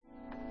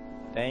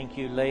Thank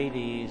you,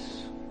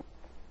 ladies.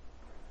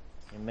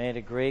 You made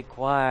a great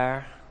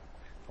choir.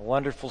 A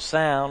wonderful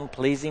sound,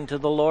 pleasing to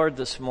the Lord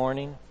this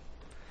morning.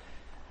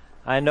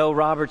 I know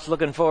Robert's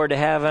looking forward to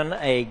having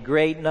a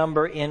great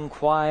number in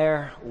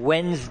choir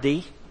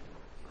Wednesday.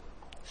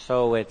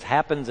 So it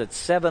happens at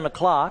 7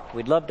 o'clock.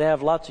 We'd love to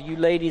have lots of you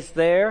ladies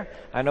there.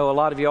 I know a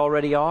lot of you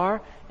already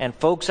are. And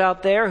folks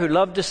out there who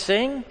love to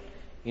sing,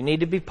 you need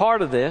to be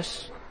part of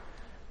this.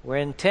 We're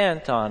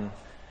intent on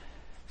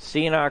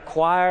seeing our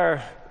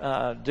choir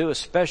do a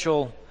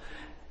special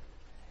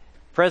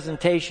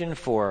presentation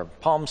for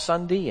Palm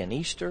Sunday and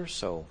Easter.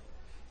 So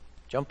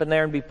jump in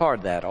there and be part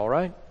of that, all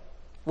right?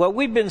 What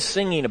we've been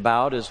singing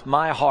about is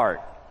my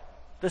heart.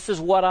 This is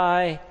what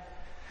I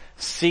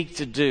seek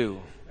to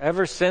do.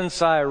 Ever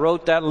since I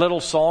wrote that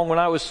little song when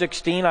I was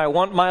 16, I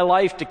want my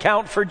life to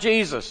count for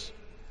Jesus.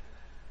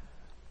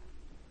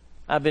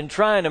 I've been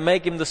trying to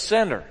make Him the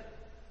center.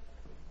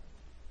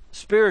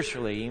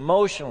 Spiritually,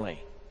 emotionally,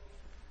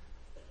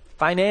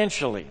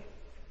 financially,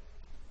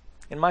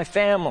 in my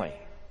family.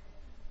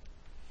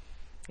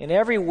 In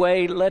every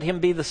way, let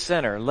Him be the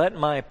center. Let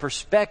my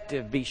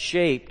perspective be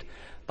shaped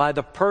by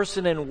the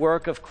person and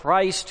work of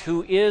Christ,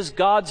 who is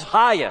God's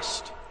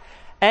highest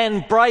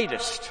and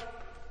brightest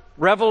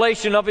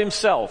revelation of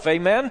Himself.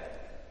 Amen?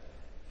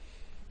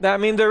 I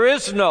mean, there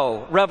is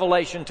no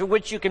revelation to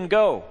which you can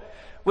go,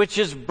 which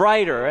is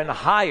brighter and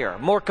higher,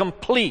 more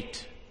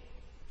complete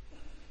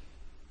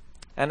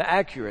and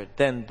accurate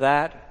than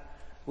that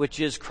which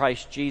is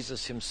Christ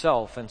Jesus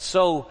Himself. And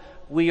so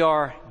we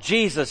are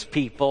Jesus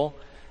people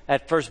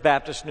at First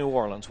Baptist New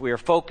Orleans. We are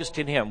focused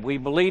in Him. We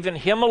believe in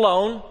Him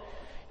alone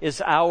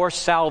is our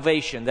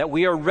salvation, that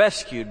we are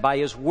rescued by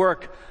His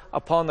work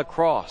upon the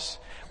cross.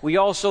 We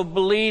also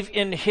believe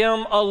in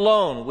Him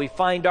alone we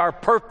find our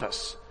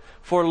purpose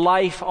for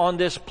life on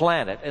this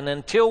planet. And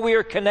until we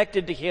are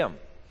connected to Him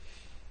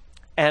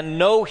and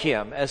know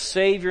Him as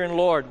Savior and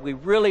Lord, we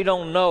really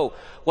don't know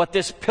what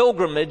this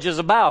pilgrimage is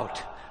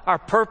about. Our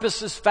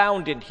purpose is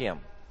found in Him.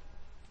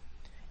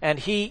 And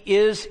He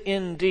is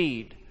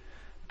indeed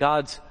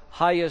God's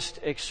highest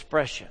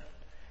expression.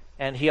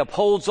 And He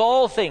upholds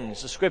all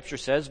things, the Scripture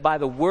says, by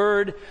the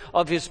word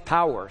of His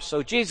power.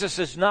 So Jesus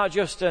is not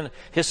just an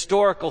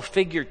historical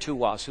figure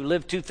to us who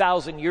lived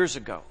 2,000 years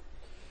ago.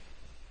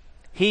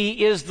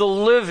 He is the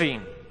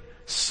living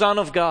Son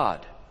of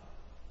God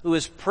who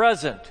is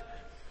present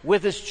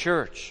with His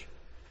church.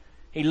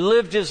 He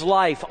lived His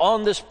life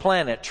on this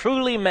planet,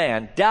 truly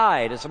man,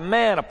 died as a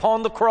man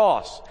upon the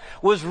cross,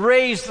 was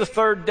raised the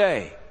third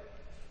day,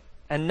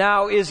 and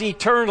now is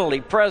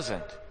eternally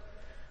present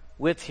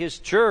with His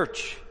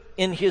church,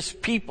 in His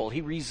people.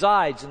 He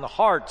resides in the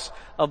hearts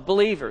of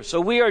believers.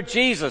 So we are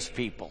Jesus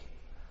people,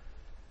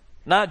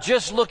 not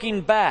just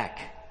looking back,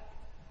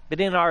 but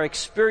in our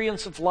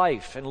experience of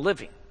life and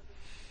living.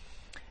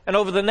 And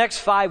over the next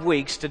 5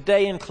 weeks,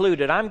 today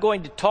included, I'm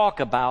going to talk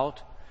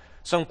about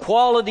some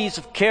qualities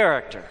of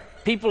character.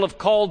 People have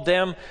called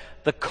them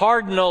the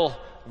cardinal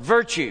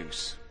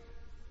virtues.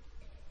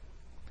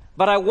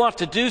 But I want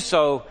to do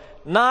so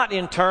not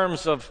in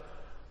terms of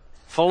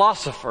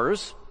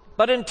philosophers,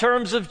 but in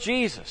terms of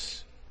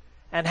Jesus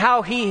and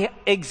how He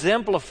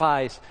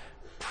exemplifies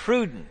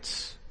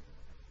prudence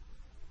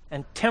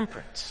and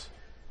temperance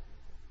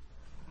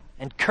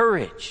and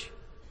courage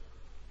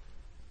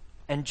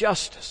and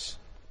justice.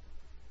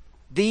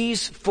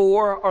 These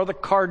four are the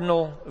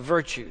cardinal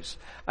virtues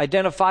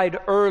identified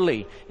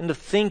early in the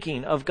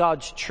thinking of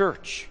God's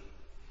church.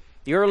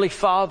 The early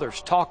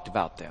fathers talked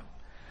about them.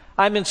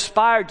 I'm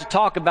inspired to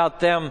talk about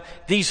them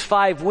these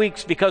 5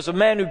 weeks because a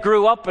man who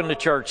grew up in the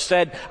church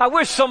said, I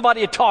wish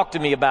somebody had talked to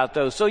me about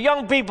those. So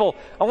young people,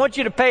 I want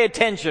you to pay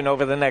attention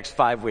over the next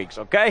 5 weeks,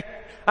 okay?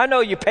 I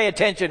know you pay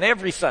attention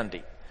every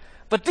Sunday.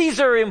 But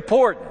these are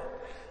important.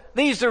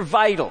 These are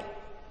vital.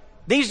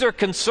 These are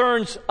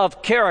concerns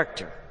of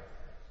character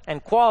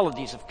and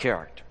qualities of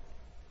character.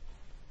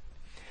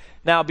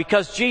 Now,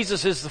 because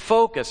Jesus is the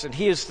focus and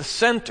He is the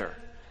center,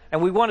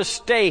 and we want to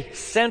stay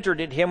centered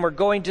in Him, we're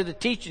going to the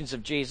teachings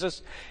of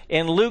Jesus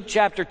in Luke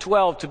chapter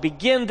 12 to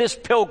begin this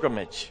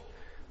pilgrimage,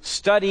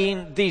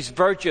 studying these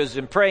virtues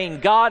and praying,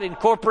 God,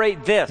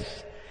 incorporate this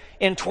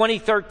in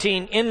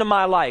 2013 into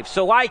my life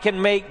so I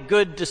can make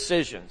good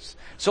decisions,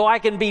 so I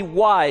can be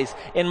wise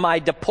in my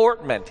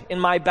deportment, in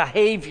my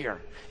behavior,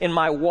 in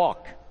my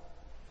walk.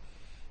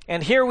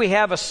 And here we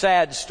have a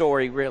sad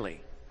story, really,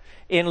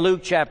 in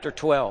Luke chapter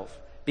 12,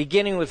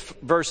 beginning with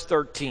verse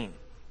 13.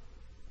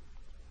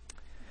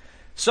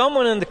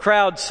 Someone in the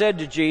crowd said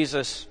to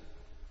Jesus,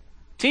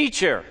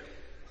 Teacher,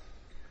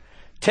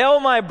 tell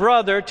my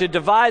brother to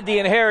divide the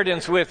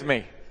inheritance with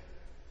me.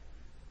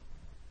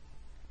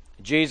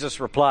 Jesus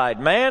replied,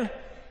 Man,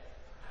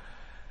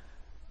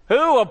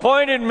 who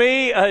appointed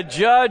me a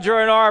judge or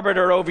an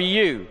arbiter over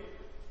you?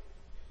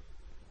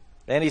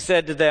 Then He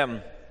said to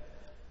them,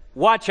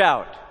 Watch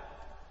out.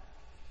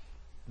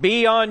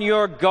 Be on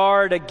your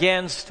guard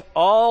against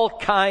all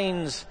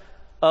kinds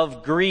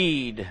of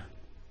greed.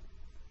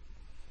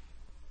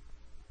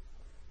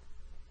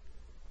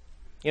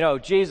 You know,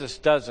 Jesus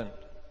doesn't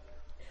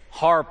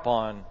harp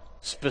on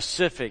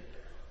specific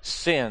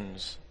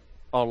sins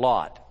a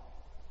lot.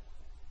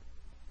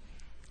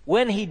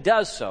 When he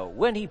does so,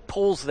 when he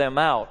pulls them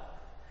out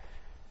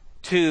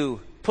to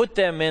put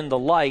them in the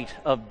light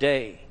of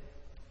day,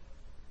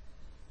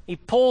 he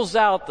pulls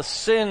out the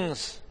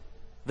sins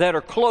that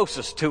are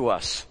closest to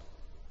us.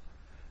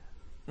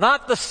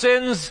 Not the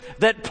sins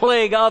that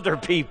plague other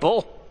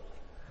people,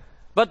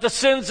 but the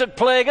sins that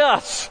plague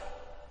us.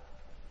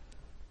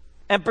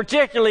 And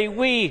particularly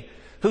we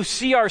who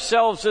see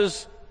ourselves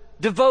as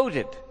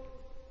devoted.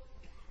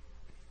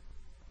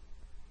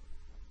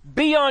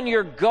 Be on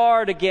your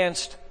guard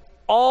against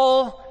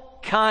all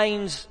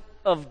kinds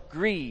of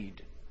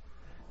greed.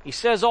 He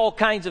says all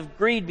kinds of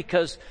greed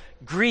because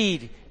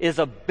greed is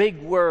a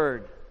big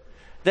word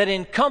that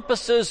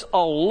encompasses a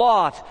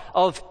lot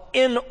of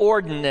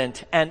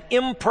inordinate and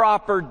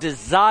improper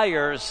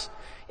desires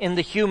in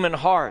the human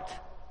heart.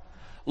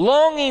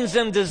 Longings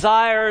and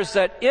desires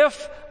that,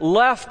 if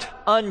left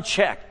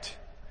unchecked,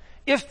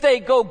 if they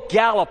go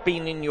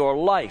galloping in your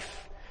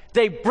life,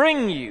 they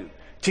bring you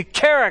to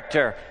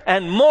character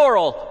and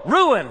moral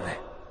ruin.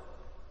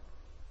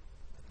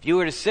 If you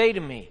were to say to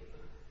me,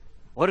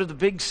 what are the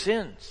big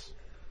sins?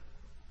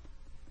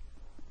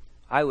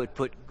 I would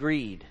put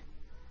greed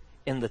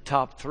in the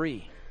top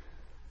 3.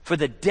 For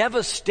the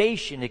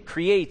devastation it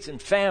creates in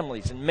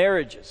families and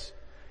marriages,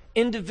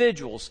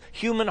 individuals,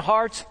 human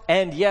hearts,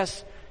 and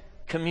yes,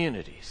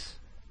 communities.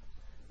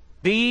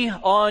 Be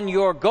on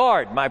your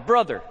guard, my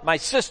brother, my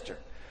sister.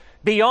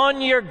 Be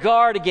on your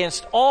guard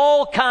against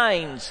all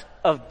kinds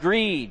of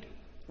greed.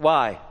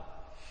 Why?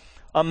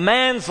 A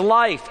man's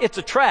life, it's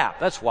a trap.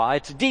 That's why.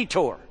 It's a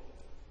detour.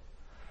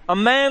 A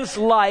man's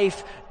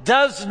life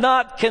does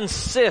not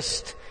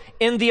consist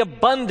in the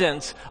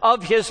abundance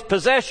of his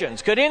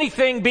possessions. Could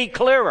anything be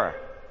clearer?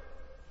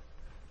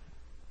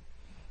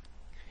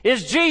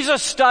 Is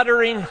Jesus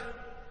stuttering?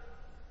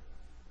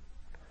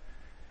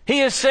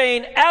 He is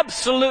saying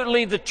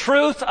absolutely the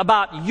truth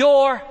about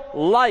your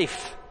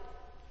life.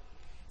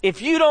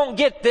 If you don't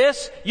get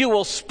this, you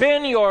will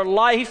spend your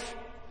life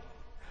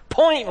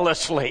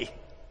pointlessly.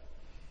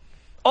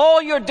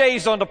 All your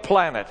days on the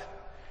planet.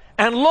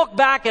 And look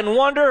back and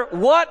wonder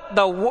what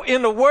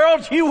in the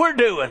world you were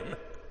doing.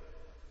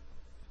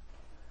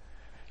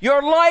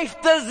 Your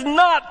life does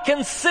not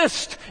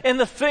consist in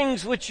the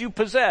things which you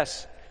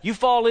possess. You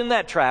fall in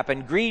that trap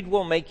and greed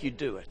will make you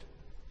do it.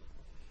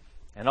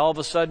 And all of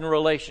a sudden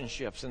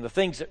relationships and the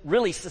things that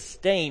really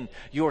sustain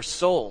your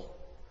soul,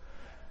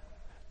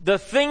 the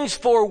things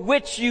for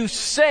which you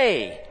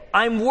say,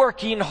 I'm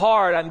working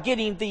hard, I'm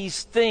getting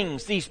these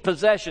things, these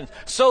possessions,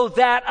 so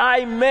that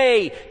I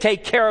may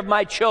take care of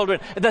my children.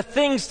 The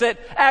things that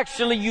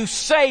actually you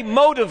say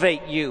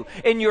motivate you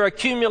in your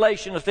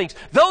accumulation of things.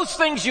 Those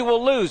things you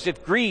will lose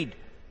if greed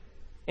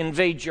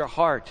invades your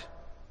heart.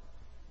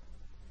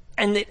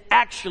 And it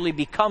actually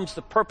becomes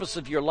the purpose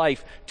of your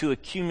life to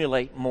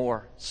accumulate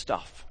more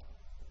stuff.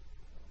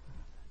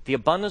 The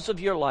abundance of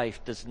your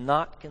life does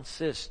not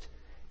consist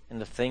in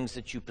the things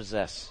that you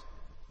possess.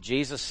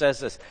 Jesus says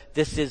this.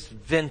 This is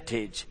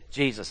vintage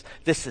Jesus.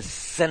 This is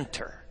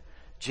center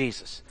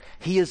Jesus.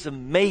 He is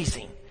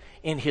amazing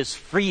in his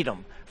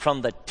freedom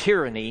from the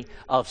tyranny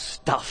of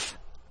stuff.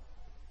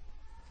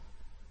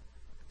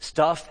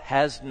 Stuff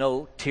has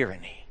no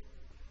tyranny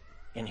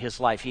in his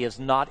life. He is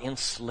not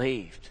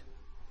enslaved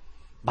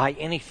by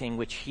anything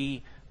which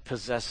he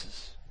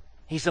possesses.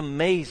 He's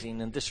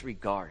amazing in this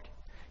regard.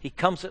 He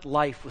comes at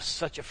life with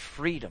such a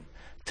freedom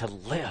to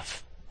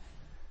live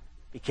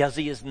because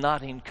he is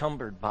not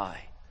encumbered by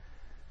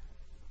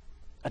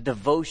a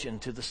devotion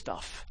to the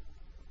stuff.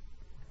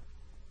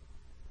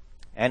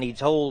 And he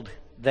told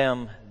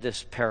them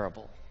this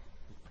parable.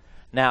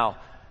 Now,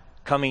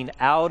 coming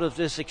out of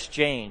this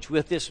exchange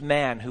with this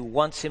man who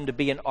wants him to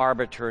be an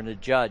arbiter and a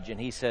judge, and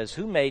he says,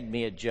 who made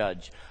me a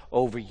judge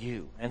over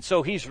you? And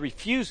so he's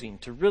refusing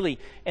to really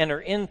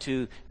enter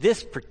into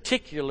this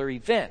particular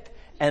event.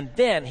 And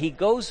then he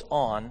goes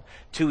on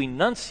to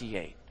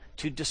enunciate,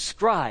 to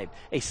describe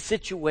a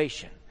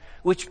situation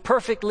which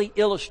perfectly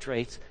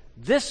illustrates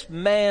this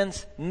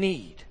man's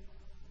need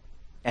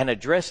and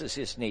addresses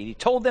his need. He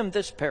told them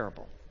this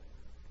parable.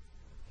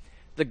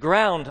 The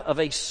ground of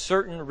a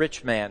certain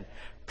rich man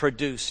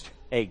produced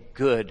a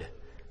good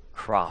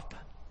crop.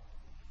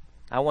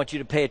 I want you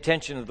to pay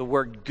attention to the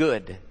word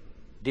good,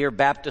 dear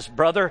Baptist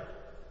brother.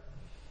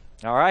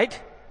 All right?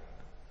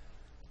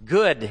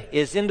 Good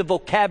is in the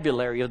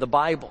vocabulary of the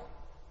Bible.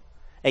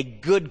 A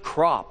good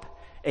crop,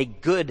 a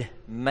good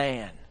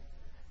man.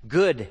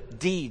 Good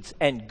deeds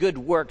and good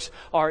works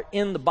are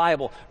in the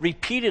Bible,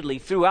 repeatedly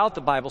throughout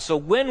the Bible. So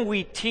when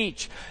we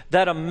teach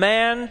that a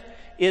man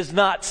is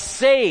not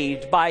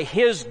saved by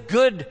his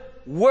good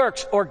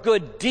works or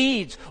good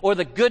deeds or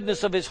the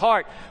goodness of his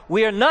heart,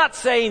 we are not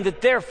saying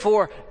that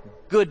therefore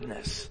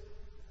goodness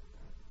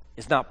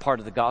is not part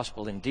of the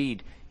gospel.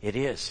 Indeed, it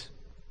is.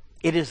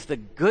 It is the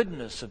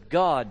goodness of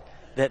God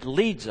that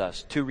leads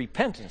us to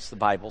repentance, the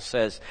Bible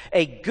says.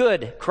 A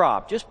good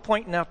crop. Just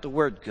pointing out the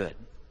word good.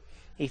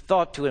 He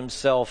thought to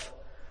himself,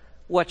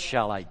 what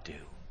shall I do?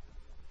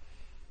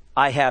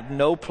 I have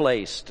no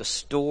place to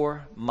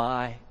store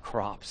my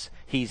crops.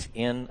 He's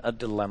in a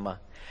dilemma.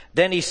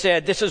 Then he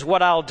said, this is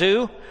what I'll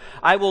do.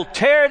 I will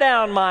tear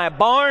down my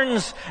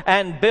barns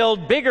and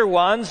build bigger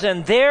ones,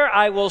 and there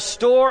I will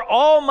store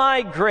all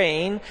my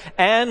grain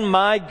and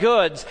my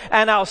goods.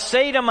 And I'll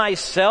say to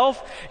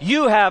myself,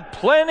 you have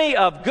plenty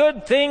of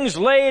good things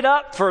laid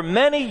up for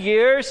many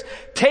years.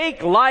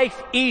 Take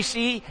life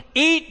easy,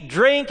 eat,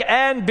 drink,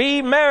 and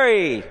be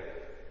merry.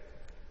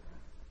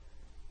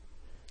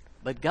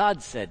 But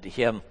God said to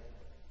him,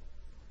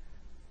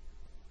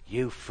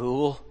 you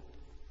fool.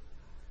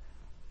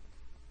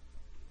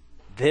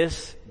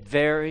 This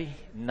very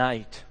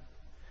night,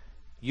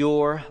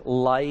 your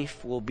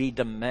life will be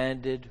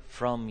demanded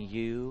from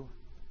you.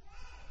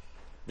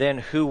 Then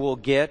who will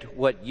get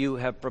what you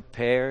have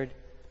prepared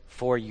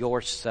for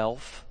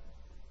yourself?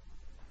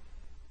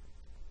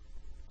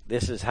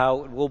 This is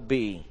how it will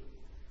be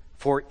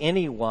for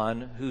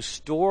anyone who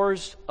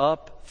stores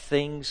up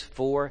things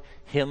for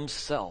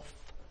himself,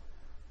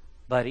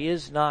 but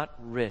is not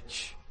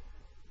rich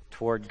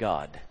toward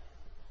God.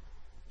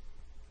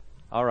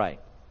 All right.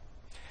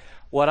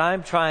 What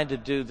I'm trying to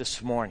do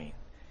this morning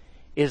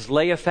is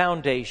lay a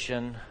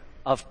foundation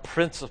of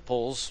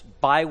principles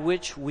by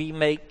which we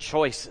make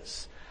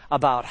choices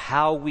about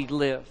how we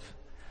live.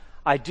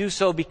 I do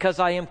so because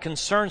I am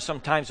concerned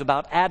sometimes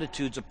about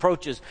attitudes,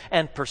 approaches,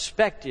 and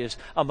perspectives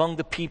among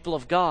the people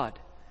of God.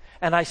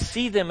 And I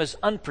see them as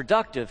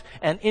unproductive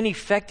and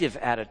ineffective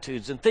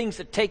attitudes and things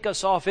that take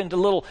us off into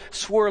little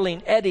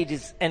swirling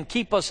eddies and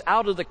keep us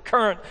out of the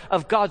current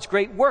of God's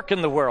great work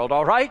in the world,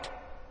 all right?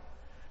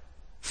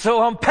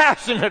 So I'm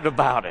passionate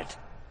about it.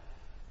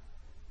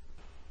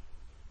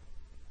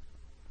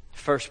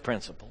 First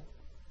principle.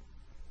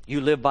 You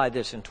live by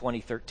this in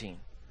 2013.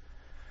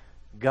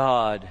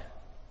 God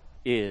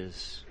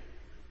is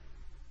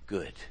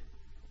good.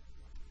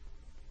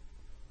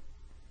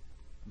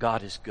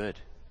 God is good.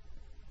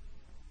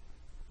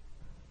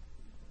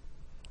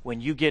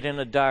 When you get in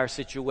a dire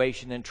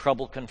situation and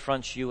trouble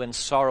confronts you and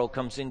sorrow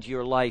comes into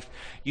your life,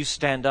 you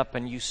stand up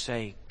and you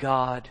say,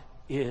 God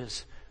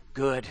is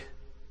good.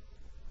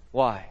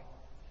 Why?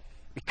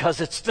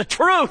 Because it's the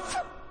truth.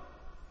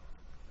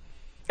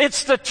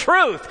 It's the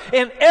truth.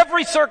 In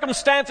every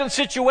circumstance and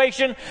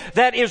situation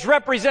that is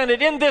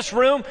represented in this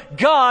room,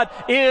 God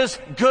is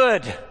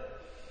good.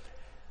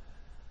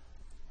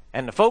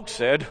 And the folks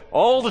said,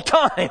 all the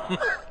time.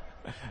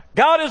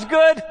 God is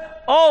good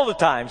all the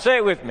time. Say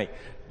it with me.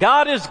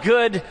 God is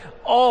good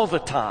all the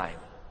time.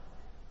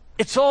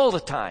 It's all the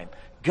time.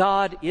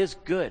 God is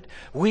good.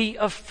 We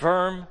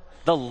affirm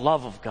the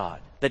love of God,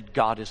 that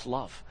God is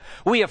love.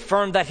 We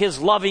affirm that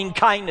His loving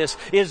kindness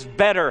is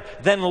better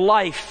than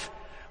life.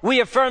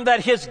 We affirm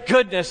that His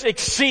goodness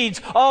exceeds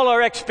all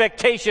our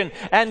expectation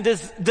and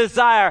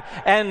desire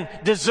and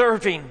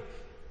deserving.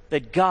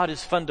 That God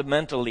is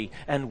fundamentally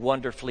and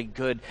wonderfully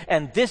good.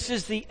 And this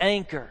is the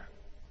anchor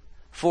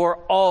for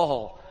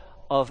all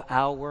of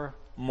our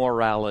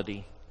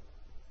morality.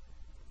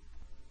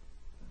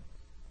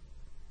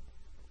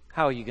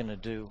 How are you going to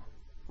do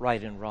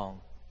right and wrong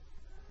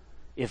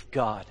if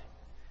God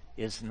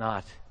is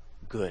not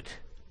good?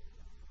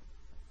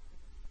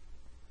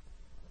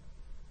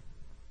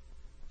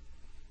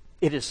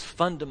 It is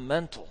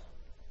fundamental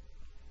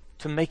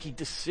to making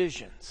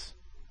decisions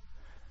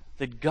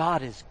that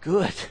God is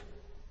good.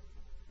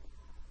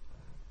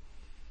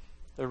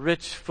 The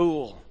rich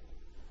fool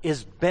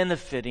is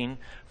benefiting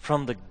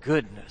from the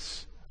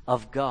goodness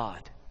of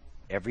God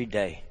every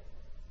day.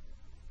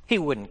 He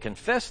wouldn't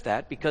confess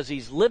that because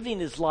he's living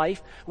his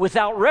life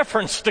without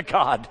reference to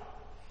God.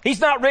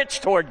 He's not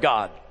rich toward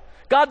God.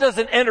 God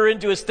doesn't enter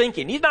into his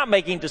thinking. He's not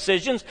making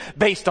decisions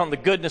based on the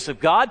goodness of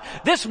God.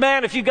 This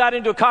man, if you got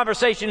into a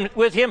conversation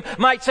with him,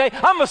 might say,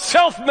 I'm a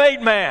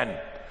self-made man.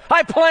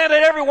 I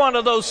planted every one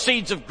of those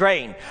seeds of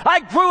grain.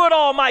 I grew it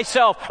all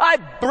myself. I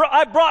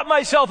brought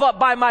myself up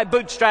by my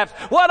bootstraps.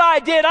 What I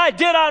did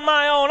on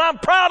my own. I'm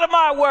proud of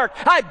my work.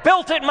 I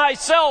built it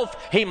myself,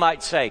 he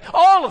might say.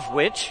 All of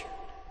which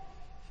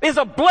is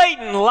a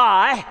blatant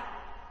lie.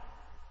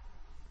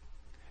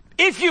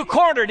 If you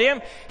cornered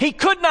him, he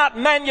could not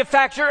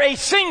manufacture a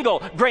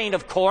single grain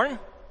of corn.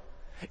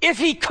 If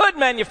he could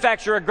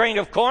manufacture a grain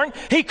of corn,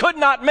 he could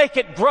not make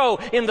it grow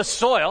in the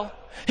soil.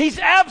 He's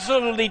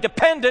absolutely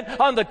dependent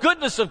on the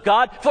goodness of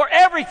God for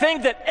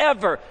everything that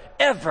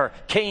ever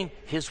came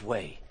his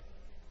way.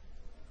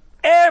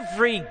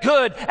 Every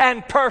good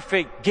and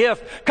perfect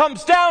gift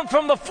comes down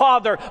from the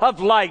Father of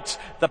lights,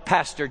 the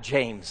Pastor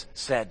James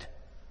said.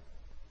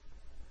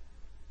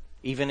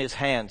 Even his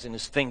hands and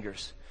his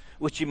fingers,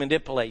 which he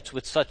manipulates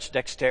with such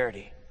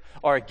dexterity,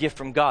 are a gift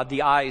from God.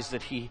 The eyes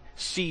that he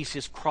sees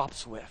his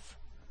crops with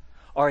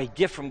are a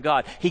gift from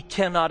God. He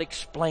cannot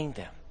explain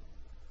them.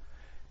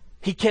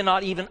 He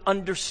cannot even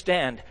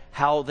understand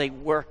how they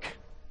work.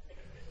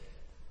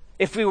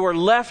 If we were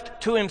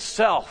left to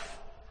himself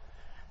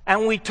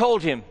and we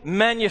told him,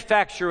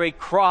 manufacture a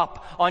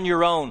crop on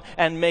your own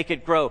and make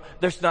it grow,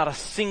 there's not a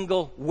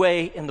single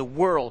way in the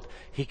world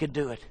he could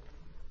do it.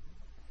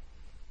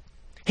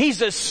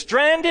 He's as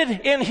stranded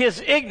in his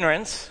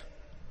ignorance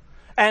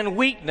and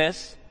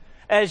weakness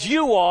as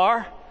you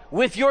are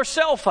with your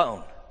cell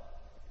phone.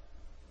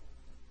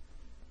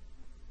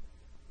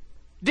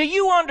 Do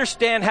you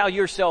understand how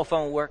your cell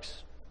phone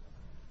works?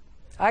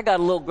 I got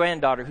a little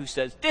granddaughter who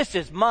says, "This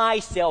is my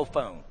cell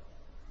phone."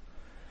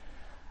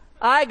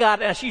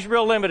 And she's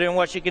real limited in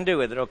what she can do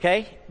with it,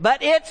 okay?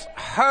 But it's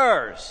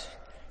hers.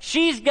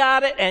 She's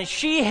got it, and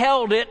she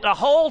held it the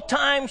whole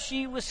time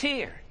she was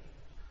here.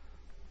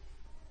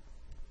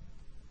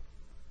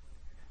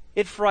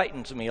 It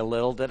frightens me a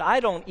little that I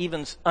don't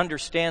even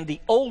understand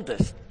the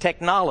oldest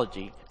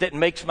technology that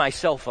makes my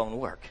cell phone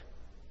work.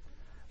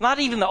 Not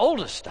even the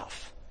oldest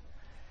stuff.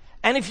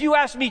 And if you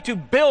asked me to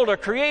build or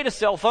create a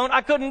cell phone, I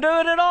couldn't do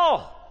it at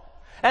all.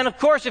 And of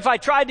course, if I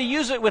tried to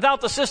use it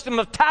without the system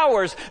of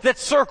towers that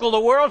circle the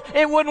world,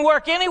 it wouldn't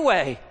work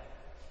anyway.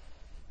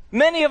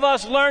 Many of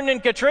us learned in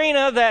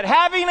Katrina that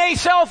having a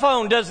cell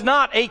phone does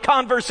not a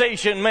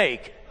conversation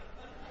make.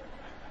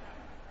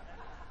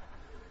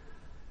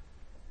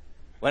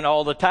 When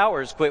all the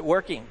towers quit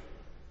working.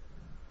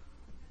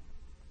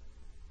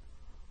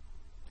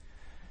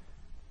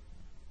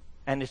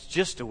 And it's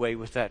just a way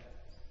with that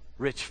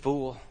rich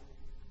fool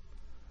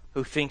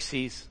who thinks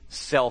he's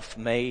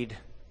self-made.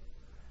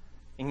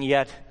 And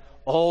yet,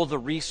 all the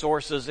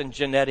resources and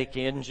genetic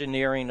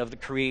engineering of the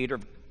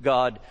Creator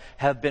God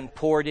have been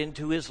poured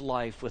into his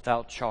life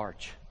without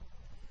charge.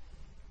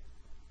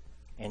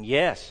 And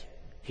yes,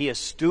 he has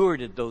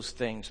stewarded those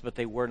things, but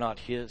they were not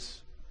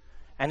his.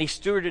 And he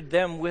stewarded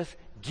them with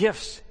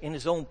gifts in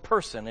his own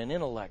person and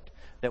intellect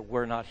that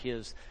were not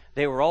his.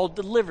 They were all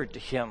delivered to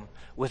him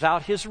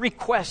without his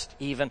request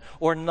even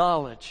or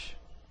knowledge.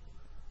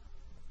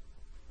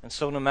 And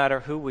so no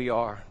matter who we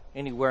are,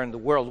 anywhere in the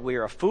world, we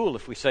are a fool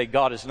if we say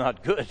God is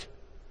not good.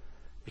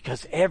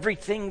 Because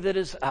everything that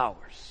is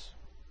ours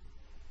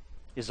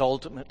is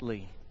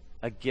ultimately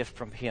a gift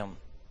from him.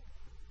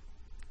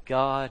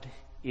 God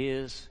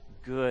is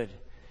good.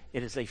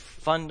 It is a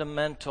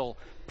fundamental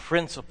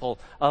principle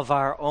of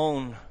our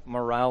own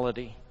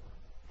morality.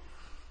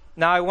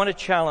 Now, I want to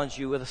challenge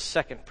you with a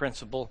second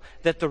principle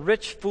that the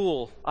rich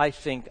fool, I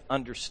think,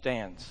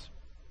 understands.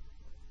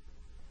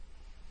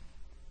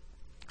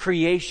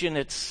 Creation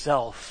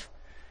itself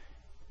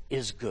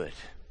is good.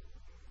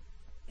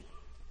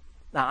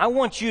 Now, I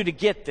want you to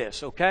get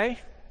this, okay?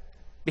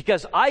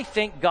 Because I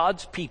think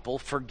God's people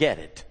forget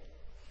it.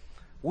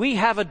 We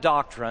have a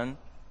doctrine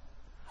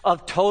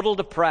of total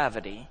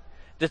depravity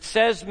that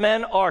says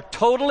men are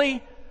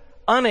totally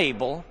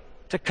unable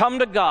to come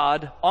to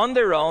God on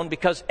their own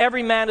because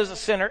every man is a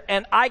sinner.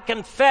 And I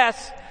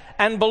confess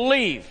and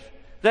believe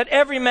that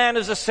every man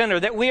is a sinner,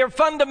 that we are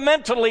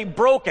fundamentally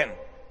broken,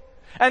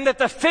 and that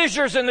the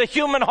fissures in the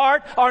human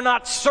heart are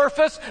not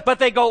surface, but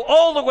they go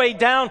all the way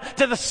down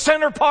to the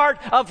center part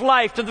of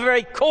life, to the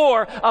very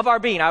core of our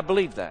being. I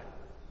believe that.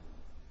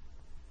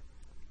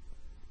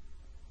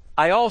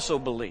 I also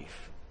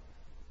believe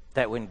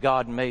that when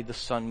God made the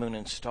sun, moon,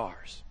 and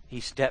stars, he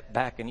stepped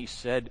back and he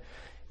said,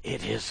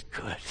 "It is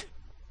good."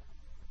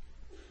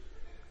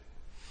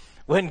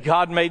 When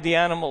God made the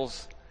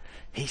animals,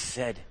 he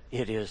said,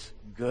 "It is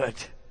good."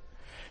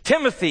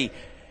 Timothy,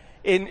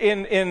 in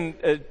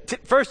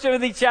 1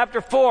 Timothy chapter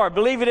 4, I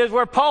believe it is,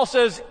 where Paul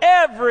says,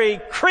 every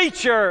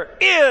creature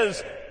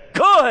is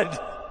good.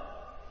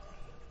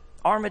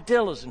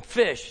 Armadillos and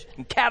fish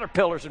and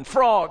caterpillars and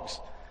frogs.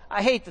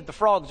 I hate that the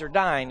frogs are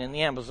dying in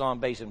the Amazon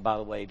basin, by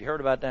the way. Have you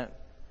heard about that?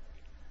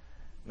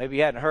 Maybe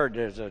you hadn't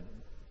heard.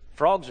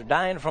 Frogs are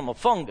dying from a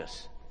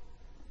fungus.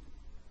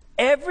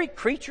 Every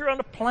creature on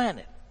the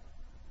planet,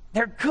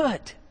 they're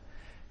good.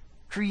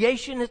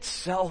 Creation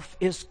itself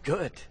is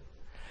good.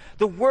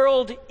 The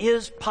world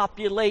is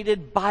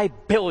populated by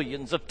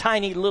billions of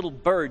tiny little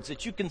birds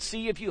that you can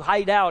see if you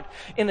hide out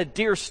in a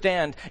deer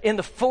stand in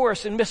the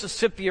forest in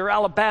Mississippi or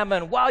Alabama.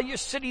 And while you're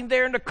sitting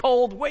there in the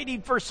cold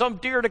waiting for some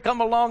deer to come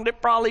along that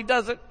probably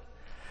doesn't,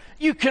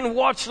 you can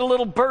watch the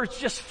little birds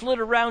just flit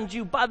around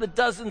you by the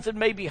dozens and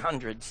maybe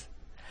hundreds.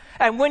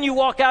 And when you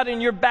walk out in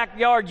your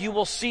backyard, you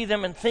will see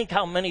them and think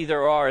how many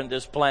there are in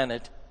this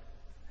planet.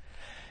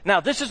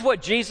 Now, this is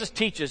what Jesus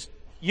teaches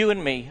you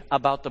and me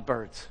about the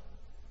birds.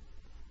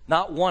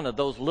 Not one of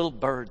those little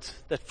birds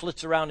that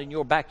flits around in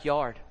your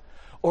backyard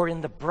or in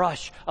the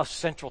brush of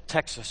central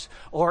Texas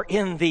or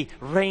in the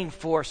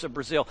rainforest of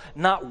Brazil,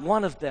 not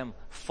one of them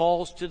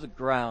falls to the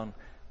ground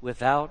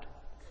without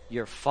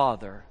your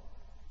Father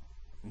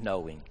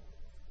knowing.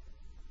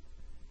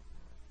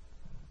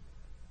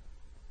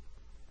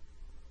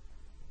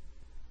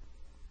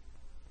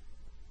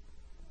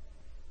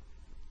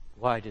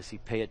 Why does he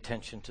pay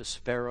attention to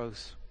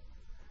sparrows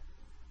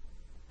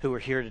who are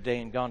here today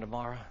and gone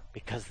tomorrow?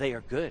 Because they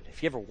are good.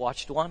 Have you ever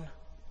watched one? Have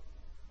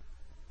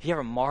you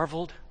ever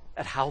marveled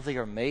at how they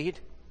are made?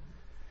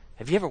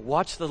 Have you ever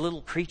watched the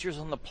little creatures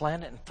on the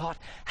planet and thought,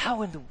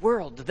 how in the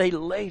world do they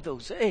lay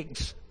those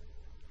eggs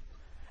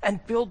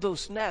and build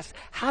those nests?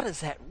 How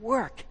does that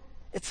work?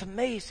 It's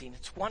amazing.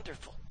 It's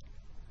wonderful.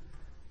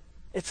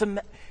 It's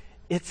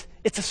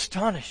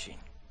astonishing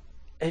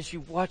as you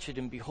watch it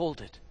and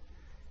behold it.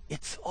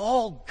 It's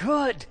all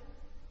good.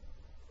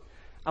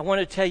 I want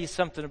to tell you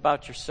something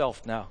about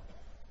yourself now.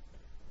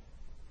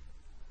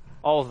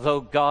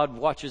 Although God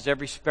watches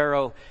every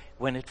sparrow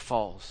when it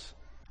falls,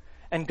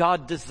 and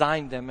God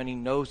designed them and He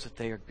knows that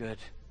they are good,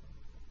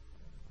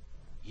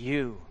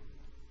 you,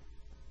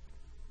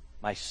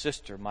 my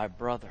sister, my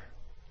brother,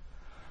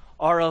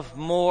 are of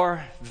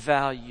more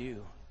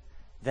value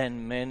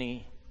than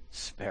many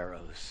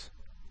sparrows.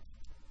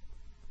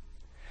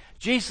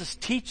 Jesus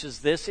teaches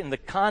this in the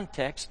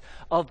context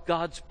of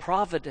God's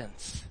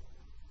providence.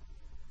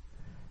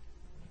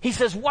 He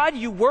says, why do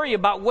you worry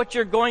about what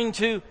you're going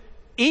to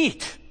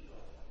eat?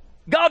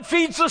 God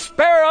feeds the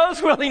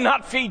sparrows. Will He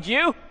not feed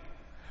you?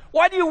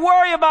 Why do you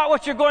worry about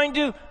what you're going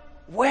to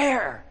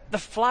wear? The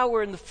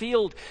flower in the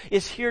field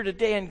is here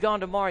today and gone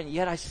tomorrow. And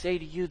yet I say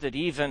to you that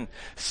even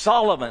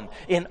Solomon,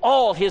 in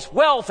all his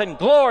wealth and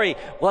glory,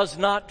 was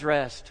not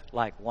dressed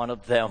like one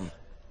of them.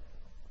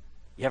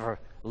 You ever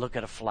look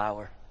at a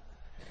flower?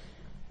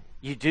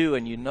 You do,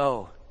 and you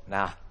know,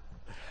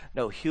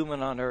 no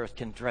human on earth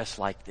can dress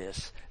like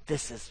this.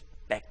 This is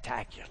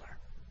spectacular.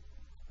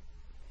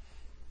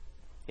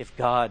 If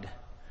God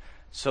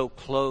so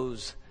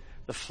clothes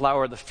the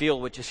flower of the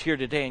field, which is here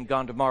today and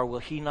gone tomorrow, will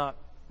He not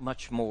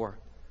much more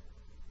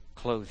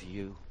clothe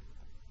you?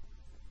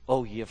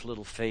 O ye of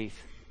little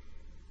faith.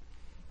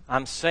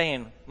 I'm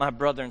saying, my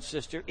brother and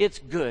sister, it's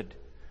good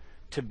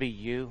to be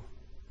you.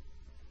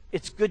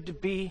 It's good to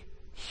be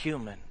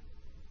human.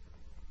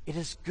 It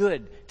is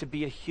good to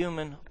be a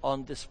human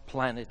on this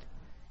planet.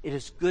 It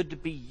is good to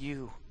be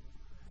you.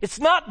 It's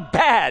not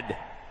bad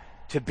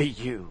to be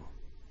you.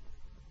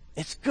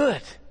 It's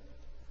good.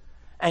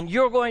 And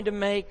you're going to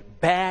make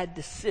bad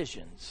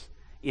decisions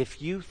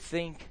if you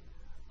think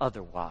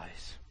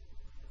otherwise.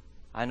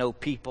 I know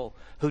people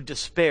who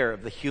despair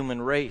of the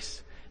human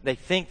race. They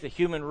think the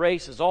human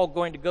race is all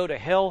going to go to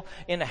hell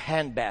in a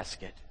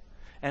handbasket.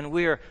 And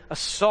we're a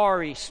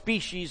sorry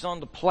species on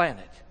the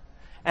planet.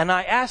 And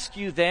I ask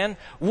you then,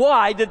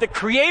 why did the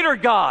Creator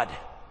God,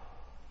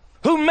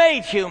 who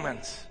made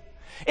humans,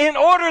 in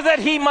order that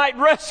He might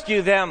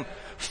rescue them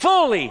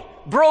fully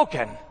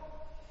broken,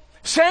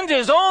 send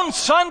His own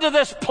Son to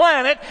this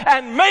planet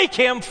and make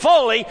Him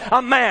fully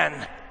a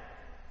man?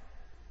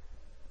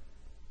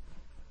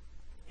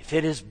 If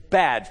it is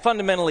bad,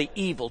 fundamentally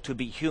evil to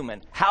be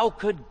human, how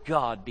could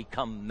God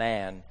become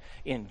man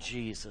in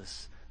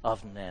Jesus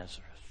of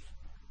Nazareth?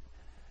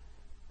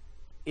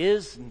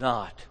 Is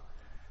not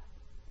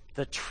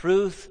the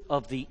truth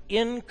of the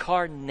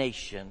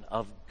incarnation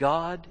of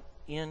God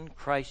in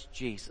Christ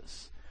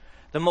Jesus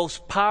the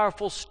most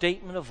powerful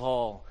statement of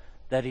all,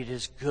 that it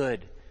is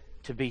good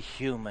to be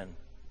human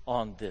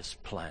on this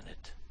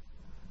planet?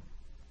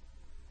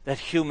 That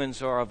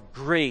humans are of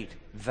great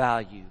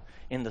value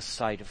in the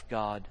sight of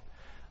God.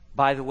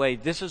 By the way,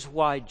 this is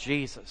why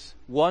Jesus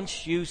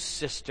wants you,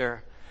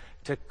 sister,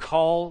 to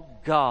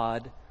call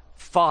God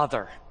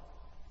Father.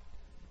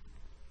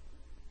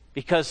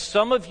 Because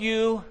some of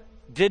you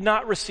did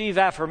not receive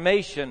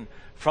affirmation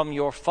from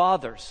your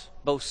fathers,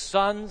 both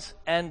sons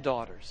and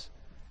daughters.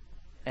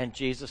 And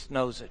Jesus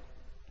knows it.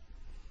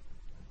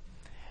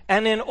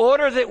 And in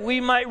order that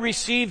we might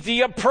receive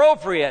the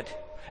appropriate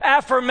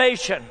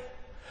affirmation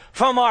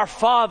from our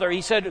Father,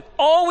 He said,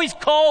 always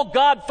call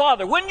God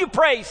Father. When you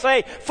pray,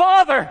 say,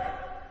 Father.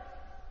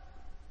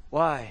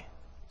 Why?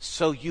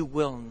 So you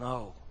will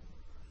know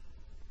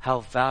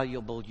how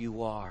valuable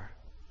you are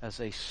as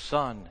a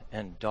son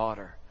and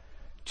daughter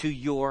to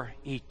your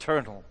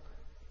eternal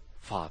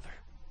Father.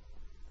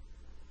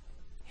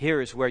 Here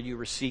is where you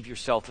receive your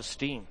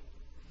self-esteem.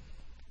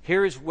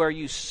 Here is where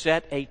you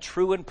set a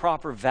true and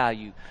proper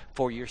value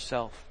for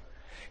yourself.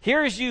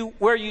 Here is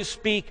where you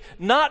speak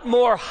not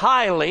more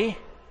highly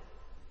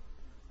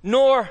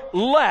nor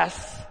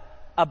less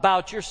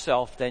about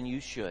yourself than you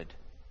should,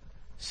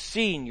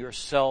 seeing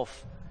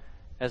yourself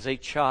as a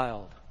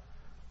child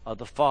of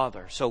the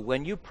Father. So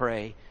when you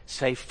pray,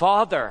 say,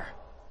 Father,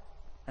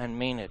 and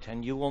mean it,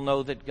 and you will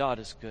know that God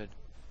is good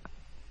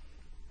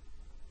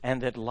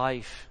and that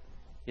life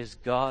is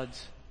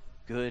God's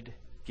good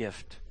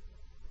gift.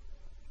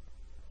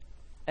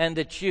 And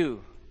that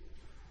you,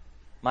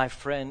 my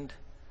friend,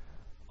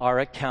 are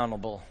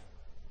accountable.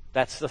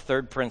 That's the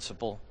third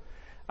principle.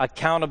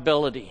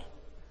 Accountability.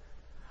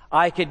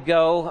 I could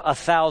go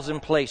 1,000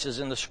 places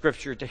in the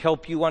Scripture to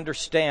help you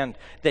understand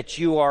that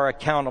you are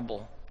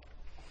accountable.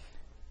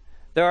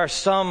 There are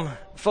some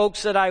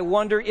folks that I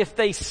wonder if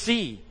they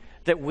see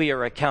that we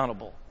are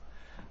accountable.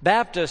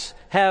 Baptists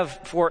have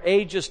for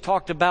ages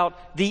talked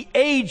about the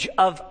age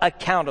of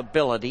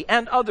accountability,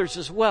 and others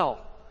as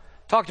well.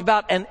 Talked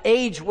about an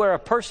age where a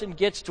person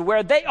gets to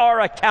where they are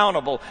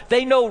accountable.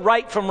 They know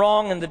right from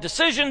wrong, and the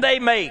decision they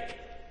make,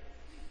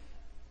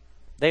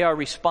 they are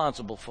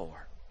responsible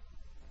for.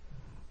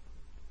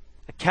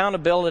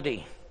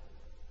 Accountability.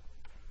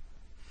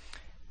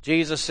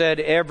 Jesus said,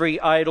 every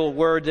idle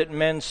word that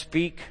men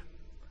speak,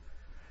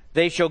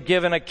 they shall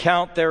give an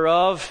account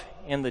thereof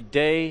in the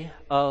day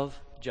of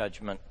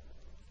judgment.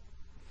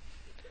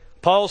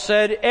 Paul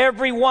said,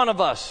 every one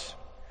of us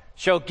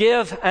shall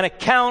give an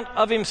account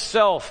of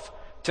himself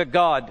to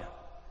God.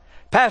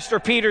 Pastor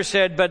Peter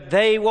said, but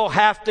they will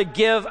have to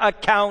give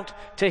account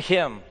to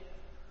him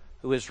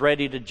who is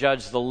ready to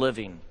judge the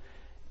living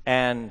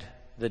and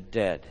the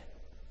dead.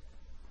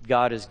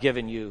 God has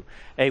given you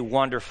a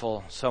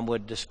wonderful, some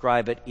would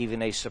describe it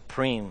even a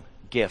supreme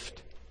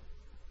gift.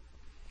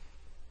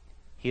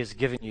 He has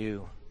given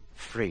you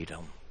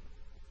freedom.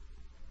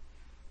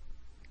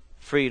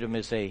 Freedom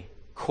is a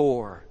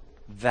core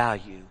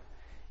value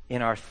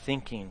in our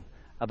thinking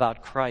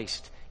about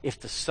Christ. If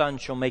the Son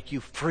shall make you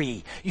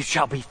free, you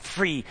shall be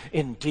free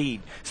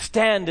indeed.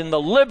 Stand in the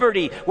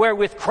liberty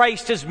wherewith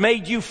Christ has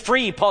made you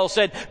free, Paul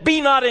said. Be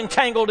not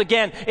entangled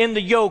again in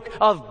the yoke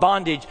of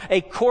bondage.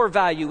 A core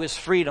value is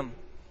freedom.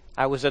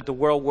 I was at the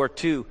World War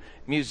II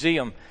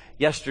Museum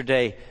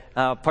yesterday,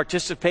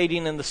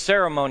 participating in the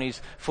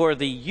ceremonies for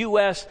the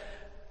U.S.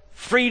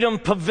 Freedom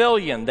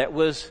Pavilion that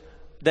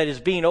is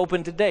being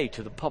opened today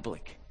to the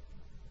public.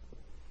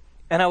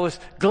 And I was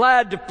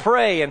glad to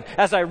pray. And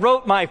as I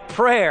wrote my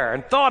prayer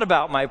and thought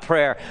about my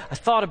prayer, I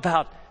thought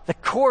about the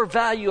core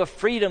value of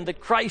freedom that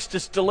Christ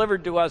has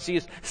delivered to us. He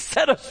has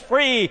set us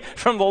free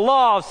from the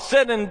law of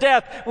sin and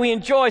death. We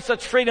enjoy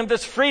such freedom.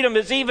 This freedom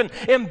is even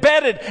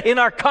embedded in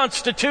our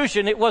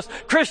Constitution. It was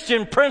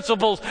Christian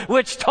principles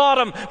which taught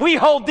them, we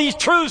hold these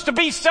truths to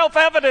be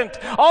self-evident.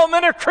 All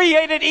men are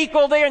created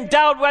equal. They are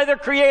endowed by their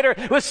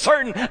Creator with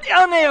certain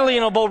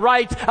unalienable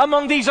rights.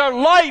 Among these are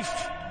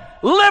life,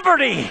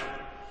 liberty,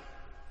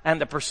 and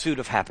the pursuit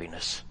of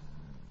happiness.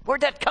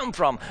 Where'd that come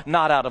from?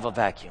 Not out of a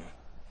vacuum,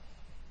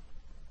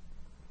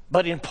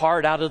 but in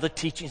part out of the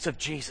teachings of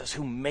Jesus,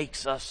 who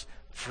makes us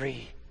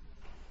free.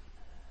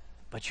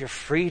 But your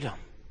freedom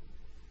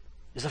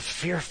is a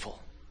fearful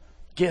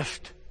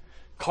gift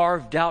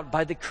carved out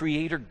by the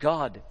Creator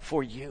God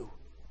for you.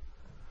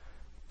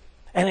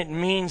 And it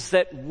means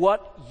that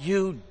what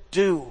you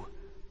do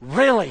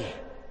really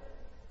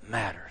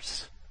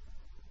matters.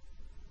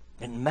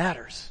 It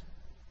matters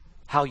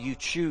how you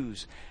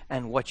choose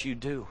and what you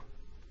do.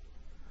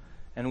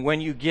 And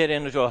when you get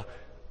into a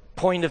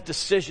point of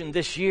decision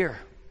this year,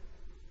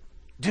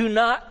 do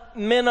not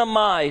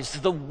minimize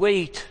the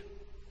weight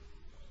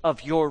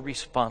of your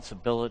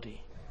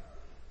responsibility.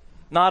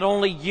 Not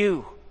only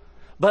you,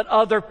 but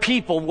other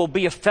people will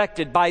be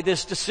affected by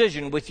this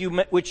decision which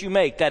you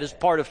make. That is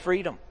part of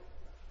freedom.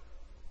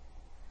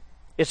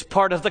 It's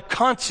part of the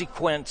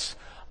consequence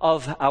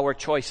of our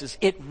choices.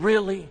 It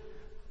really,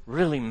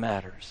 really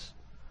matters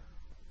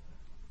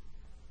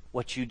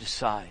what you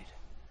decide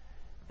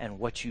and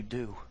what you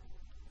do.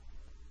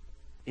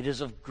 It is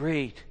of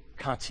great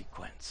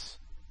consequence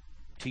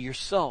to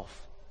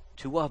yourself,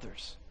 to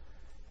others,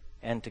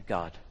 and to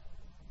God.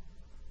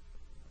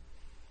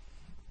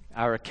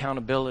 Our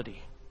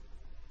accountability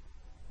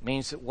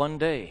means that one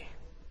day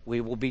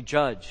we will be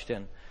judged.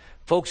 And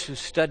folks who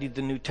studied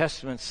the New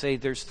Testament say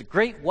there's the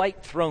great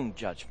white throne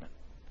judgment,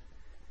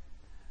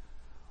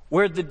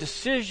 where the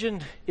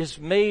decision is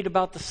made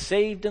about the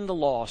saved and the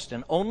lost,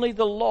 and only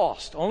the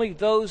lost, only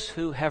those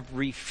who have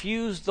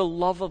refused the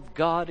love of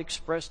God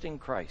expressed in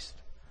Christ,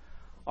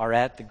 are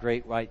at the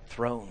great white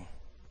throne.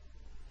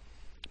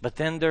 But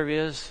then there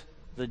is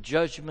the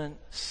judgment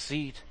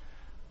seat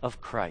of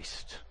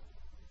Christ,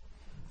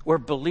 where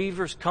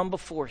believers come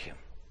before Him,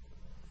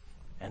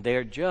 and they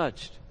are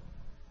judged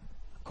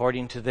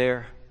according to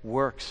their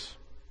works.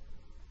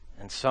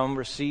 And some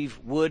receive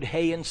wood,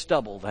 hay, and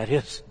stubble, that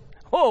is,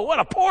 oh, what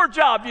a poor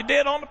job you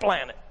did on the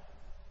planet.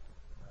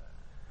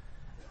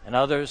 And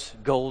others,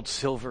 gold,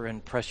 silver,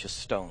 and precious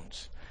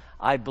stones.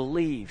 I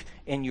believe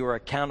in your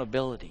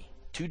accountability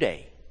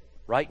today,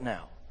 right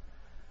now,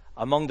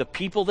 among the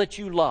people that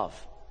you love.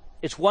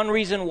 It's one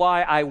reason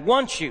why I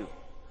want you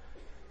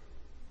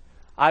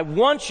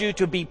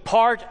to be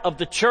part of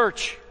the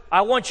church.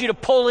 I want you to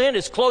pull in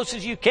as close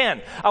as you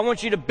can. I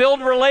want you to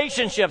build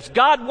relationships.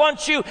 God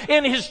wants you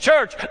in His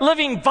church,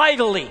 living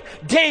vitally,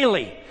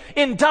 daily,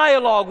 in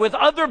dialogue with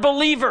other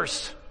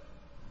believers,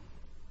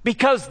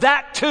 because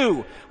that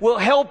too will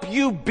help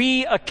you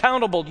be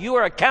accountable. You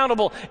are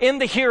accountable in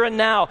the here and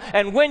now.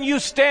 And when you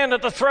stand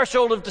at the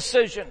threshold of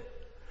decision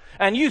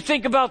and you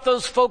think about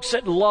those folks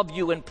that love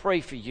you and pray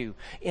for you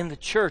in the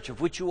church of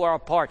which you are a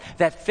part,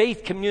 that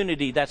faith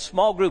community, that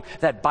small group,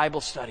 that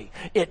Bible study,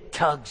 it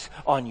tugs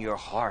on your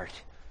heart.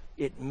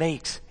 It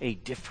makes a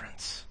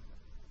difference.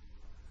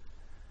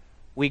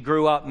 We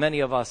grew up, many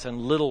of us,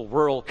 in little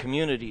rural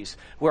communities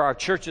where our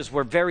churches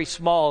were very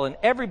small and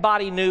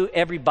everybody knew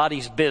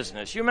everybody's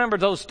business. You remember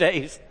those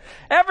days?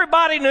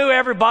 Everybody knew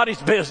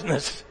everybody's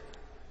business.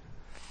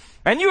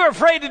 And you were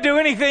afraid to do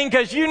anything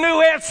because you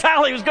knew Aunt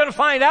Sally was going to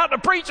find out and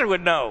the preacher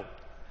would know.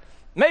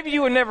 Maybe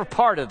you were never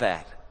part of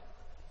that.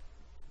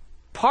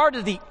 Part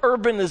of the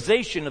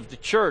urbanization of the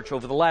church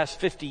over the last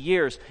 50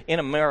 years in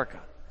America,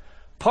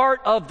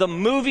 part of the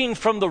moving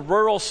from the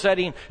rural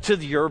setting to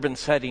the urban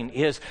setting,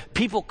 is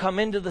people come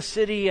into the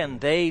city and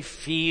they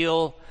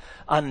feel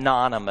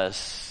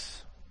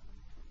anonymous.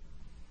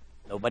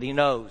 Nobody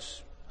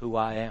knows who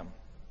I am.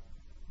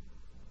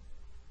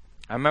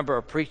 I remember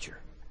a preacher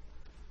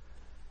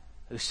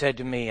who said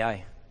to me,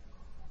 I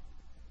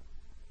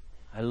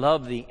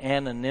love the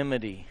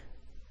anonymity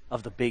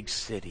of the big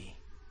city,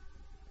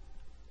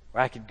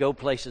 where I could go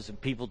places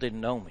and people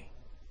didn't know me.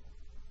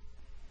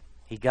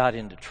 He got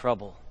into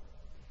trouble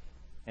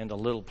in the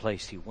little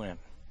place he went.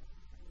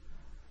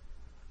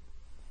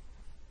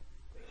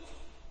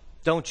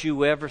 Don't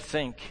you ever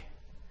think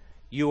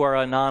you are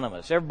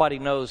anonymous. Everybody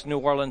knows New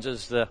Orleans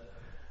is the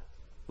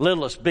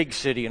littlest big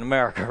city in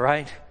America,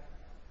 right?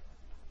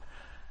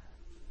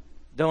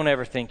 Don't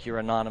ever think you're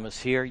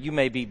anonymous here. You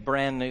may be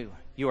brand new.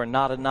 You are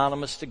not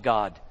anonymous to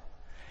God.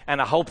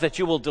 And I hope that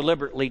you will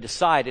deliberately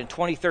decide in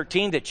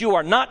 2013 that you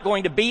are not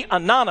going to be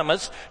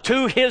anonymous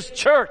to His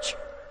church.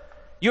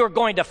 You're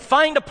going to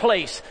find a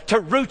place to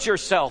root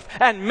yourself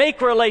and make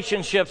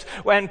relationships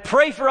and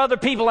pray for other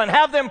people and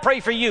have them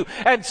pray for you,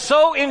 and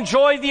so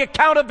enjoy the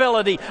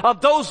accountability of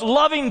those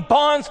loving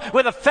bonds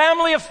with a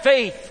family of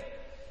faith.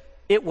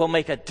 It will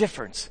make a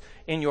difference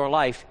in your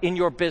life, in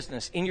your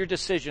business, in your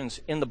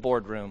decisions, in the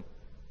boardroom,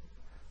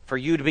 for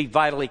you to be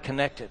vitally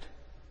connected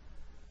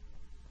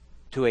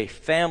to a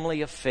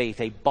family of faith,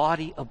 a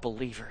body of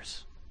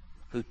believers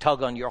who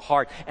tug on your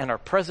heart and are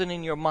present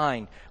in your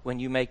mind when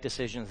you make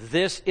decisions.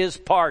 This is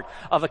part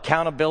of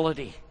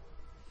accountability.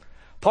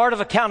 Part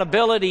of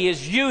accountability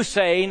is you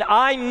saying,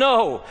 I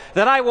know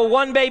that I will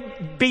one day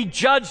be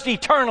judged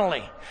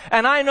eternally.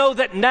 And I know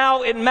that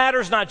now it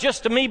matters not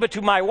just to me, but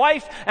to my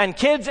wife and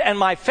kids and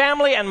my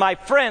family and my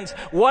friends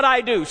what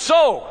I do.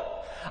 So,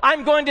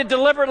 I'm going to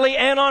deliberately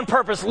and on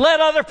purpose let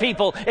other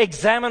people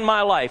examine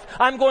my life.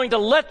 I'm going to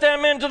let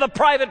them into the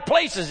private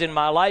places in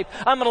my life.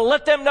 I'm going to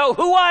let them know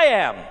who I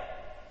am.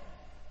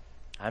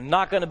 I'm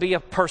not going to be a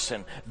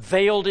person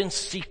veiled in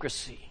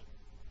secrecy.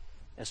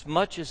 As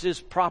much as is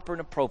proper and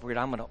appropriate,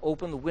 I'm going to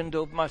open the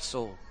window of my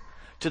soul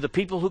to the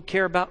people who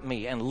care about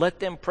me and let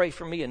them pray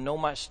for me and know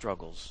my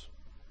struggles.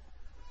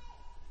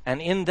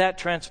 And in that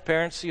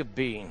transparency of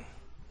being,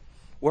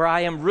 where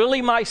I am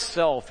really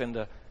myself in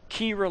the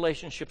key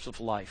relationships of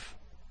life,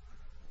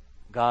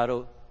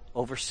 God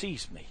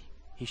oversees me.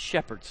 He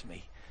shepherds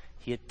me.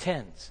 He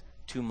attends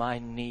to my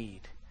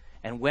need.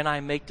 And when I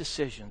make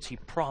decisions, He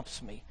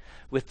prompts me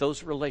with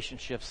those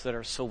relationships that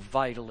are so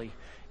vitally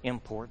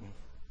important.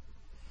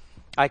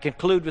 I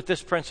conclude with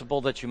this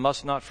principle that you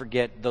must not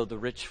forget, though the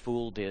rich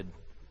fool did.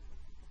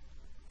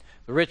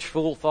 The rich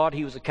fool thought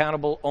he was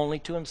accountable only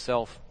to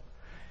himself.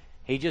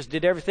 He just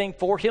did everything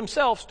for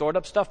himself, stored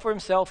up stuff for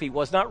himself. He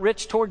was not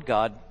rich toward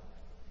God.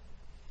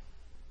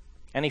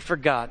 And he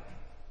forgot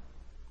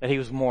that he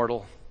was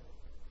mortal.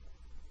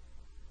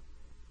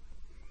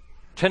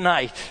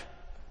 Tonight,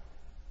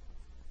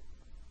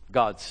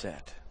 God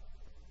said,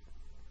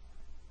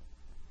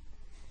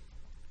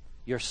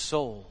 your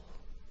soul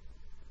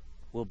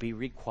will be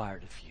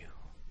required of you.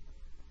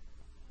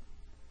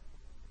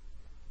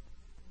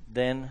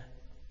 Then,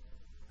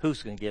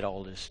 who's going to get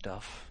all this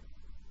stuff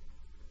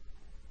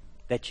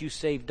that you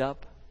saved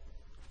up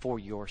for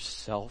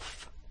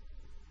yourself?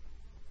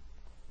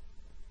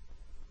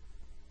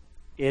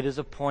 It is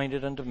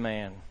appointed unto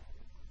man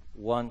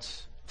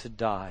once to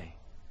die,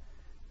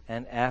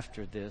 and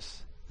after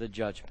this, the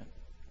judgment.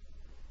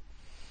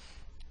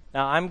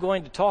 Now, I'm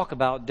going to talk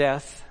about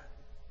death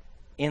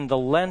in the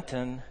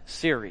Lenten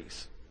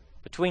series.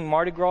 Between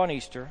Mardi Gras and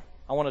Easter,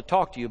 I want to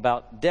talk to you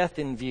about death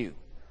in view.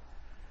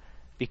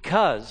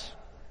 Because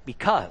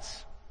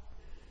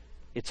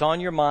it's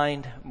on your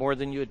mind more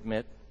than you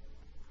admit,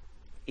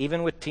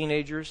 even with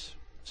teenagers,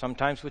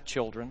 sometimes with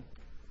children,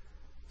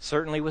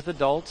 certainly with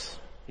adults.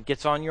 It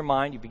gets on your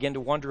mind. You begin to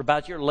wonder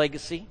about your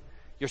legacy,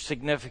 your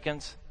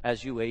significance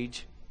as you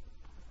age.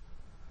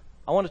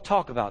 I want to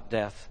talk about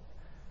death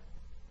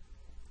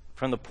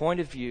from the point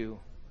of view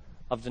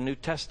of the New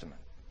Testament.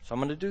 So I'm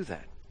going to do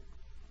that.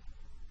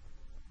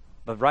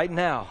 But right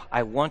now,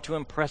 I want to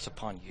impress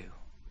upon you,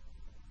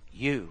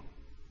 you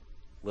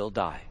will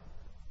die.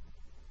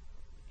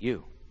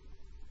 You.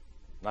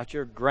 Not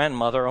your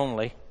grandmother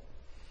only,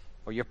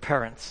 or your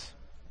parents.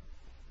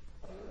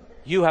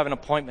 You have an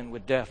appointment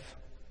with death.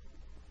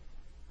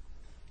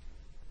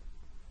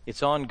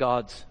 It's on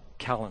God's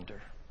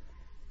calendar.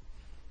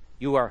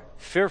 You are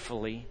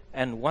fearfully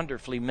and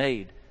wonderfully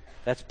made.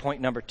 That's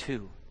point number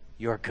 2.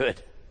 You're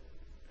good.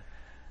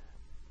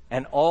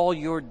 And all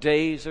your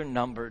days are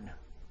numbered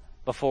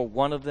before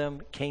one of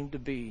them came to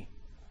be.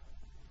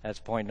 That's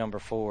point number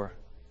 4.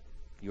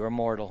 You're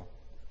mortal.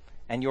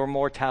 And your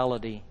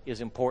mortality is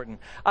important.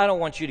 I don't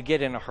want you to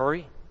get in a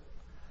hurry.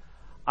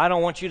 I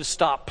don't want you to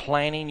stop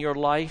planning your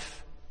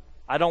life.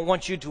 I don't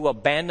want you to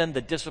abandon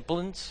the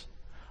disciplines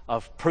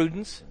of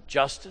prudence, and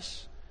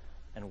justice,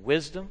 and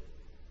wisdom,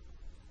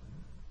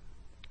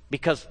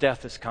 because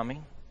death is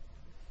coming.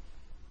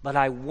 But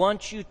I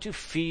want you to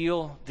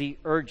feel the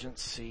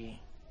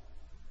urgency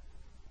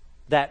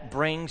that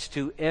brings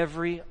to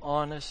every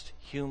honest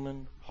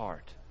human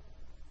heart.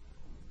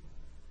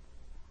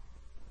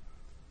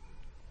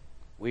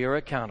 We are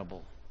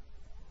accountable.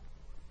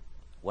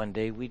 One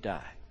day we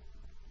die.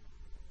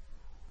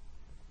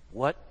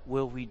 What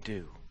will we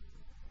do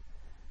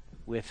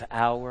with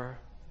our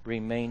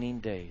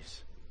remaining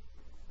days?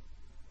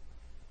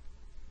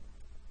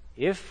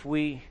 If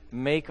we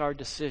make our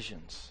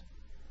decisions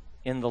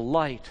in the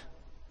light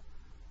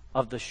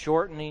of the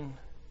shortening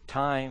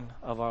time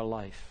of our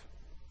life,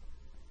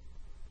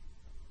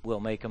 we'll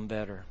make them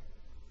better.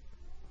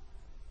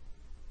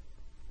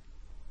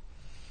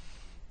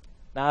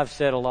 Now, I've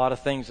said a lot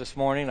of things this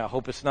morning. I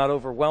hope it's not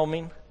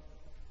overwhelming.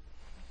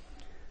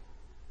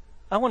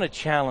 I want to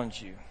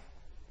challenge you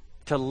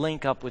to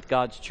link up with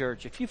God's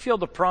church. If you feel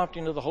the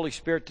prompting of the Holy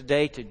Spirit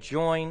today to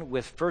join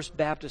with First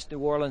Baptist New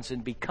Orleans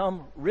and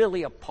become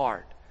really a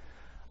part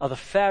of the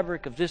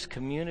fabric of this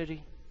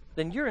community,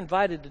 then you're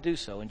invited to do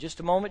so. In just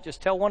a moment,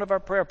 just tell one of our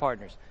prayer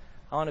partners,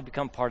 I want to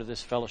become part of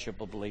this fellowship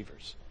of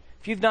believers.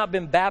 If you've not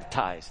been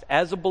baptized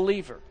as a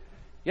believer,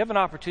 you have an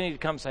opportunity to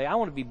come say, I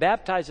want to be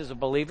baptized as a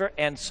believer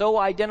and so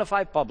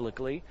identify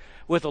publicly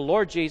with the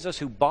Lord Jesus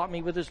who bought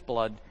me with his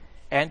blood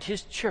and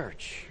his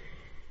church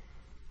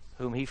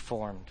whom he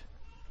formed.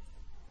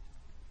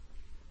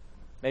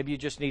 Maybe you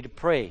just need to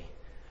pray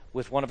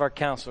with one of our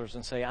counselors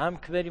and say, I'm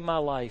committing my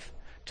life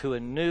to a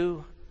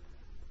new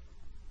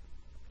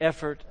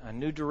effort, a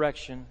new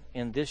direction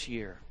in this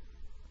year.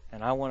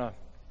 And I want to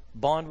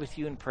bond with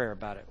you in prayer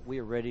about it. We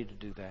are ready to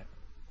do that.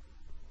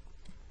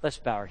 Let's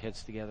bow our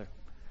heads together.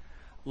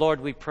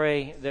 Lord, we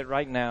pray that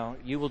right now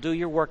you will do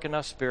your work in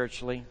us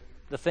spiritually,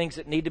 the things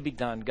that need to be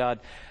done. God,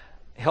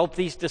 help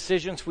these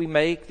decisions we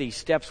make, these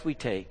steps we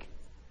take,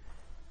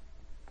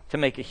 to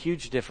make a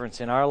huge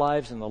difference in our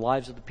lives and the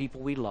lives of the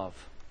people we love.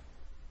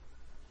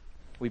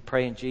 We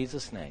pray in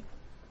Jesus' name.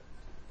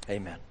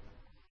 Amen.